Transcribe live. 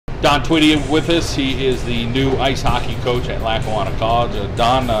Don Tweedy with us. He is the new ice hockey coach at Lackawanna College.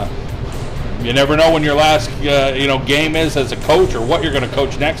 Don, you never know when your last game is as a coach or what you're going to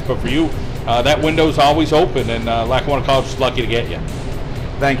coach next, but for you, that window's always open, and Lackawanna College is lucky to get you.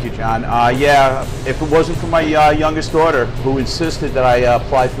 Thank you, John. Yeah, if it wasn't for my youngest daughter, who insisted that I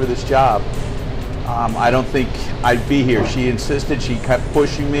apply for this job, I don't think I'd be here. She insisted, she kept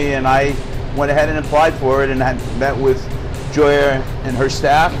pushing me, and I went ahead and applied for it, and I met with Joya and her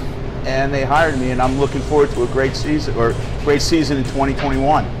staff, and they hired me, and I'm looking forward to a great season in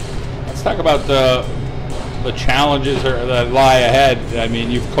 2021. Let's talk about the challenges that lie ahead. I mean,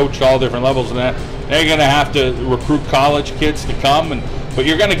 you've coached all different levels, and that they're going to have to recruit college kids to come, but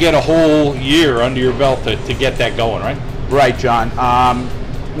you're going to get a whole year under your belt to get that going, right? Right, John.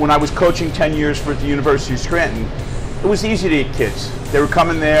 When I was coaching 10 years for the University of Scranton, it was easy to get kids. They were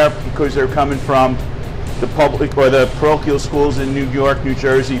coming there because they were coming from the public or the parochial schools in New York, New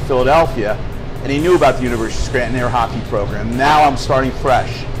Jersey, Philadelphia, and he knew about the University of Scranton, their hockey program. Now I'm starting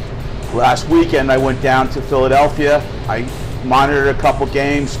fresh. Last weekend I went down to Philadelphia. I monitored a couple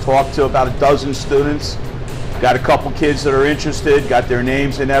games, talked to about a dozen students, got a couple kids that are interested, got their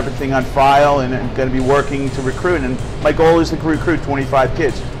names and everything on file, and I'm going to be working to recruit. And my goal is to recruit 25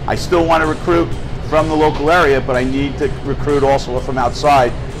 kids. I still want to recruit from the local area, but I need to recruit also from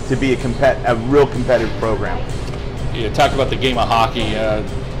outside to be a real competitive program. You talk about the game of hockey.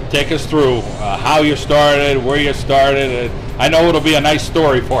 Take us through how you started, where you started. I know it'll be a nice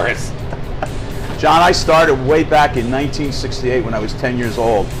story for us. John, I started way back in 1968 when I was 10 years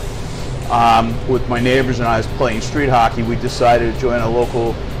old. With my neighbors, and I was playing street hockey. We decided to join a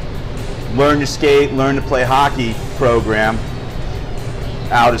local learn to skate, learn to play hockey program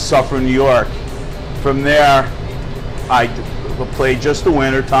out of Suffern, New York. From there, I played just the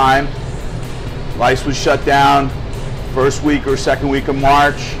winter time. Ice was shut down first week or second week of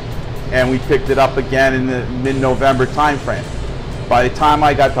March, and we picked it up again in the mid-November time frame. By the time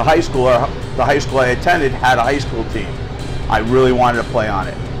I got to high school, or the high school I attended had a high school team. I really wanted to play on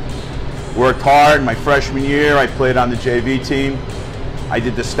it. Worked hard. My freshman year, I played on the JV team. I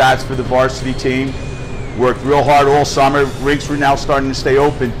did the stats for the varsity team. Worked real hard all summer. Rinks were now starting to stay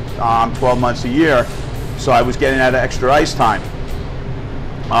open 12 months a year, so I was getting that extra ice time.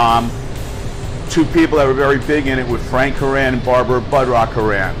 Two people that were very big in it were Frank Horan and Barbara Budrock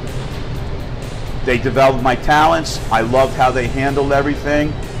Horan. They developed my talents. I loved how they handled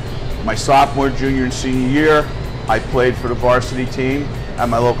everything. My sophomore, junior, and senior year, I played for the varsity team at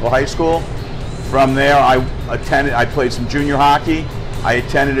my local high school. From there, I played some junior hockey. I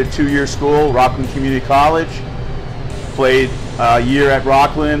attended a 2-year school, Rockland Community College. Played a year at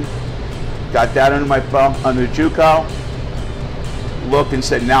Rockland. Got that under my belt, under JUCO. Looked and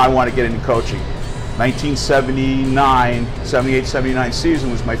said, now I want to get into coaching. 1979, 78-79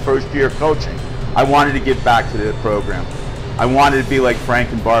 season was my first year coaching. I wanted to get back to the program. I wanted to be like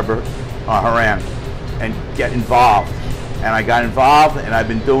Frank and Barbara Horan and get involved. And I got involved, and I've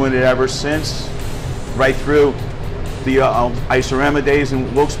been doing it ever since, right through the Ice-A-Rama days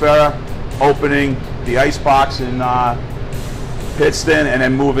in Wilkes-Barre, opening the ice box in Pittston, and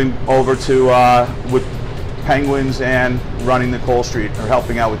then moving over to with Penguins and running the Cole Street, or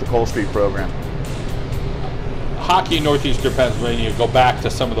helping out with the Cole Street program. Hockey in Northeastern Pennsylvania, go back to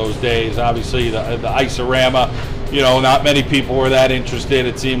some of those days. Obviously, the Ice-A-Rama, not many people were that interested.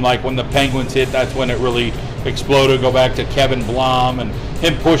 It seemed like when the Penguins hit, that's when it really exploded. Go back to Kevin Blom and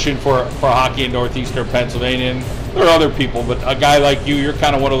him pushing for hockey in Northeastern Pennsylvania. And there are other people, but a guy like you, you're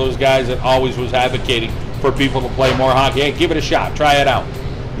kind of one of those guys that always was advocating for people to play more hockey. Hey, give it a shot. Try it out.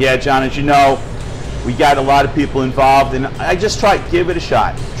 Yeah, John, as you know, we got a lot of people involved, and I just give it a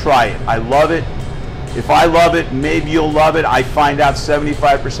shot. Try it. I love it. If I love it, maybe you'll love it. I find out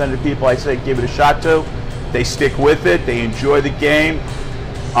 75% of the people I say give it a shot to, they stick with it. They enjoy the game.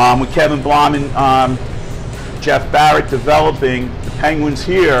 With Kevin Blom and Jeff Barrett developing the Penguins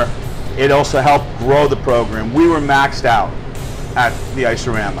here, it also helped grow the program. We were maxed out at the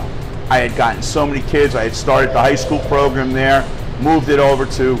Ice-A-Rama. I had gotten so many kids. I had started the high school program there, moved it over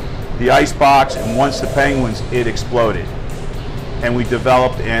to the ice box, and once the Penguins, it exploded. And we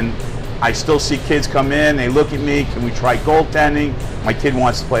developed, and I still see kids come in, they look at me, can we try goaltending? My kid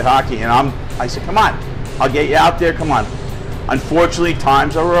wants to play hockey, and I said, come on, I'll get you out there, come on. Unfortunately,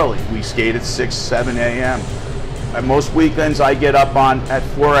 times are early. We skate at 6, 7 a.m. At most weekends, I get up at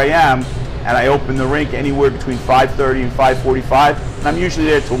 4 a.m. and I open the rink anywhere between 5:30 and 5:45, and I'm usually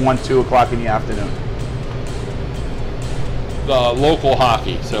there till 1, 2 o'clock in the afternoon. The local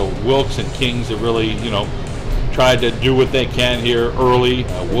hockey, so Wilkes and Kings have really, tried to do what they can here early.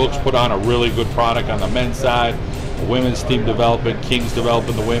 Wilkes put on a really good product on the men's side. women's team development, Kings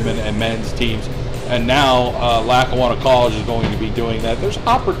developing the women and men's teams, and now Lackawanna College is going to be doing that. There's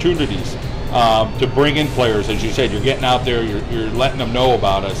opportunities to bring in players, as you said. You're getting out there, you're letting them know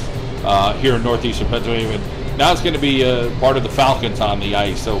about us here in Northeastern Pennsylvania. And now it's going to be part of the Falcons on the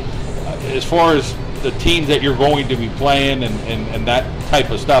ice. So as far as the teams that you're going to be playing and that type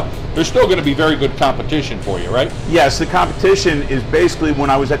of stuff, there's still going to be very good competition for you, right? Yes, the competition is basically, when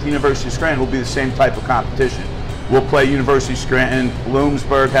I was at the University of Scranton, will be the same type of competition. We'll play University of Scranton,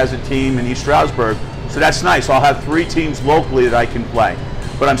 Bloomsburg has a team, and East Stroudsburg. So that's nice. I'll have 3 teams locally that I can play.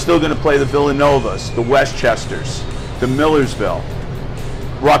 But I'm still going to play the Villanovas, the Westchesters, the Millersville,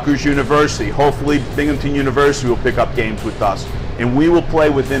 Rutgers University. Hopefully Binghamton University will pick up games with us. And we will play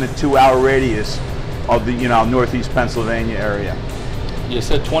within a 2-hour radius of the Northeast Pennsylvania area. You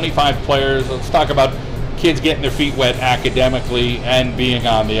said 25 players. Let's talk about kids getting their feet wet academically and being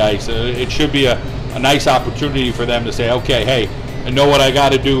on the ice. It should be a nice opportunity for them to say, okay, hey, I know what I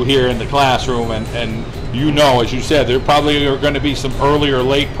got to do here in the classroom, and as you said, there probably are going to be some early or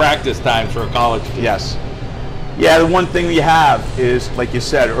late practice times for a college team. Yes. Yeah, the one thing we have is, like you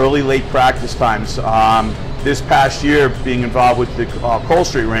said, early, late practice times. This past year, being involved with the Cole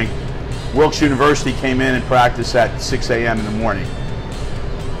Street rink, Wilkes University came in and practiced at 6 a.m. in the morning.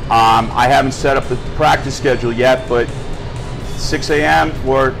 I haven't set up the practice schedule yet, but 6 a.m.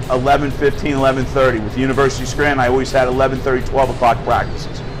 or 11:15, 11:30. With the University of Scranton, I always had 11:30, 12 o'clock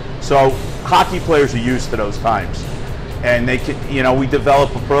practices. So hockey players are used to those times. And they can, we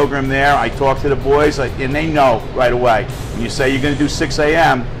develop a program there. I talk to the boys, and they know right away. When you say you're going to do 6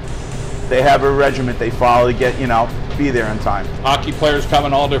 a.m., they have a regiment they follow to get, be there on time. Hockey players come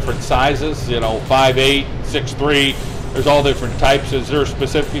in all different sizes, 5'8", 6'3". There's all different types. Is there a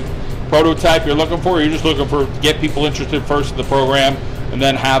specific prototype you're looking for? Or you're just looking for to get people interested first in the program and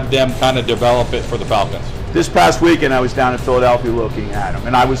then have them kind of develop it for the Falcons? This past weekend, I was down in Philadelphia looking at them,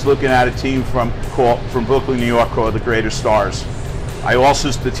 and I was looking at a team from Brooklyn, New York, called the Greater Stars.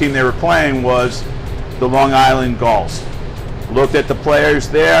 The team they were playing was the Long Island Gulls. Looked at the players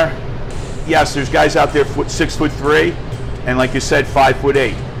there. Yes, there's guys out there 6'3", and like you said,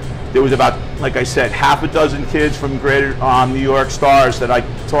 5'8". There was about, like I said, half a dozen kids from Greater New York Stars that I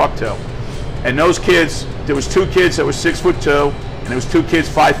talked to, and those kids, there was 2 kids that were 6'2", and there was 2 kids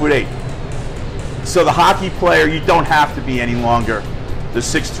 5'8". So the hockey player, you don't have to be any longer the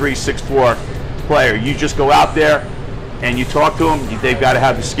 6'3", 6'4" player. You just go out there and you talk to them. They've got to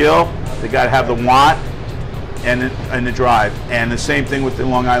have the skill, they've got to have the want, and the drive. And the same thing with the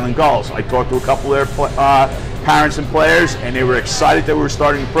Long Island Gulls. I talked to a couple of their parents and players, and they were excited that we were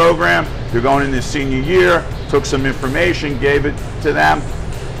starting the program. They're going in their senior year. Took some information, gave it to them,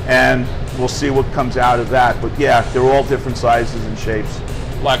 and we'll see what comes out of that. But yeah, they're all different sizes and shapes.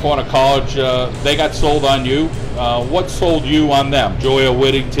 Lackawanna College, they got sold on you. What sold you on them? Joya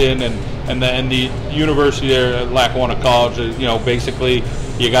Whittington and the university there at Lackawanna College. Basically,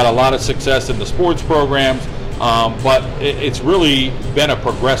 you got a lot of success in the sports programs, but it's really been a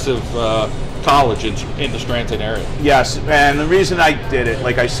progressive college in the Scranton area. Yes, and the reason I did it,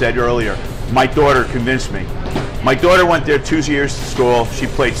 like I said earlier, my daughter convinced me. My daughter went there 2 years to school. She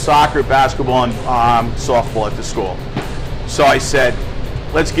played soccer, basketball, and softball at the school. So I said,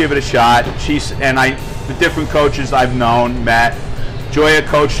 let's give it a shot. The different coaches I've known, met. Joya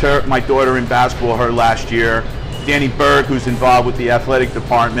coached my daughter in basketball her last year. Danny Berg, who's involved with the athletic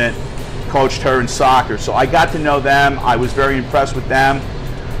department, coached her in soccer. So I got to know them. I was very impressed with them.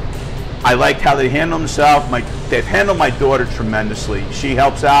 I liked how they handle themselves. They've handled my daughter tremendously. She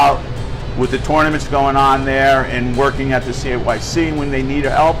helps out with the tournaments going on there and working at the CAYC when they need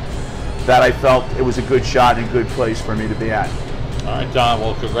help. That I felt it was a good shot and a good place for me to be at. All right, Don.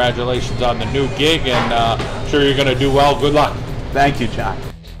 Well, congratulations on the new gig, and I'm sure you're going to do well. Good luck. Thank you, John.